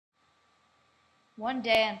One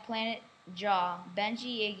day on planet Jaw,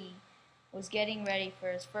 Benji Iggy was getting ready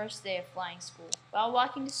for his first day of flying school. While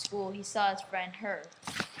walking to school, he saw his friend Herb.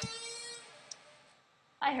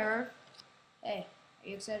 Hi, Herb. Hey, are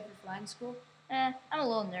you excited for flying school? I'm a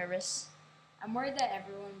little nervous. I'm worried that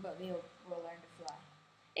everyone but me will learn to fly.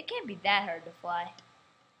 It can't be that hard to fly.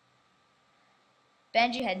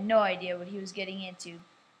 Benji had no idea what he was getting into.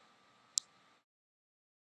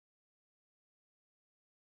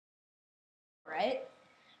 Right?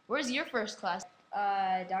 Where's your first class?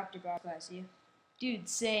 Dr. Bob class, you? Dude,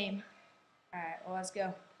 same. Alright, well, let's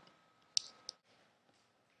go.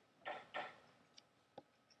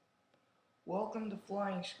 Welcome to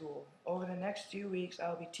flying school. Over the next few weeks,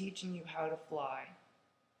 I'll be teaching you how to fly.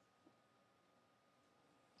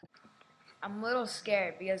 I'm a little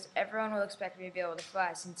scared because everyone will expect me to be able to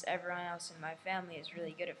fly since everyone else in my family is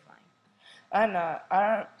really good at flying. I'm not.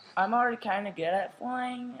 I'm already kind of good at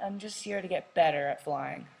flying. I'm just here to get better at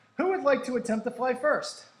flying. Who would like to attempt to fly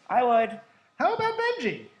first? I would. How about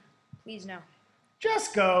Benji? Please no.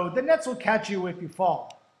 Just go. The nets will catch you if you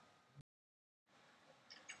fall.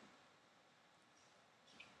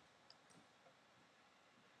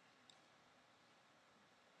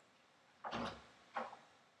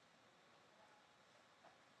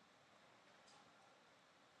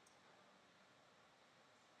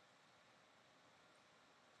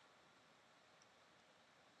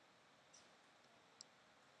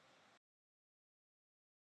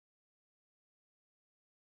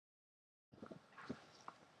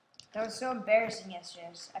 That was so embarrassing yesterday.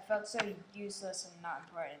 I felt so useless and not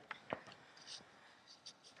important.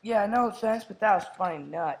 Yeah, no offense, but that was funny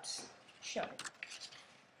nuts. Shut it.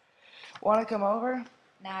 Want to come over?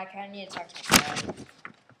 Nah, I kind of need to talk to my dad.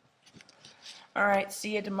 Alright,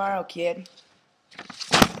 see you tomorrow, kid.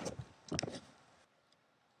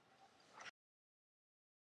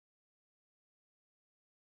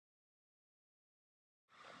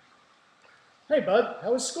 Hey, bud.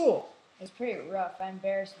 How was school? It was pretty rough. I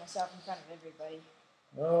embarrassed myself in front of everybody.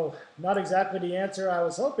 Oh, not exactly the answer I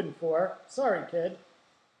was hoping for. Sorry, kid.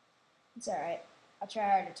 It's alright. I'll try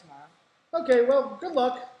harder tomorrow. Okay, well, good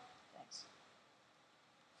luck. Thanks.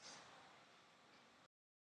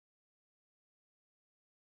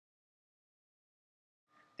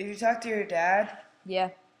 Did you talk to your dad?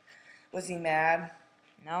 Yeah. Was he mad?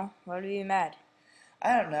 No? Why would he be mad?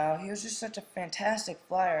 I don't know. He was just such a fantastic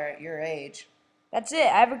flyer at your age. That's it.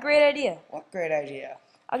 I have a great idea. What great idea.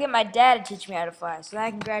 I'll get my dad to teach me how to fly so that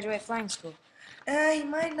I can graduate flying school. He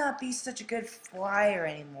might not be such a good flyer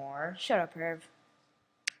anymore. Shut up, Herb.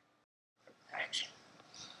 Action.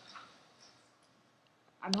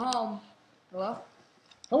 I'm home. Hello?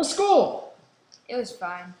 How was school? It was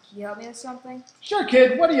fine. Can you help me with something? Sure,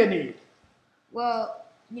 kid. What do you need? Well,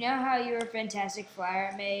 you know how you were a fantastic flyer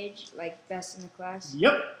at my age, like best in the class?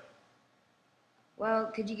 Yep.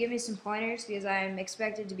 Well, could you give me some pointers? Because I'm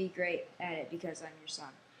expected to be great at it because I'm your son.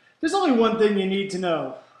 There's only one thing you need to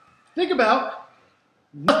know. Think about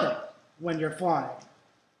nothing when you're flying.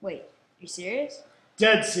 Wait, you serious?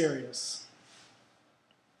 Dead serious.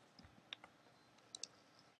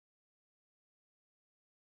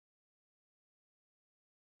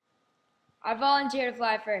 I volunteer to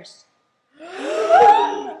fly first.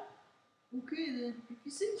 Okay then, if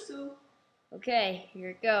you say so. Okay, here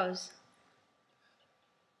it goes.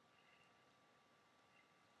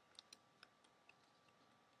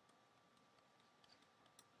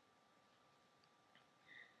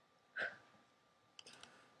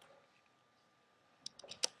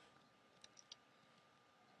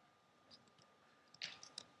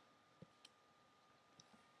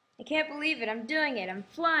 I can't believe it. I'm doing it. I'm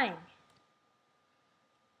flying.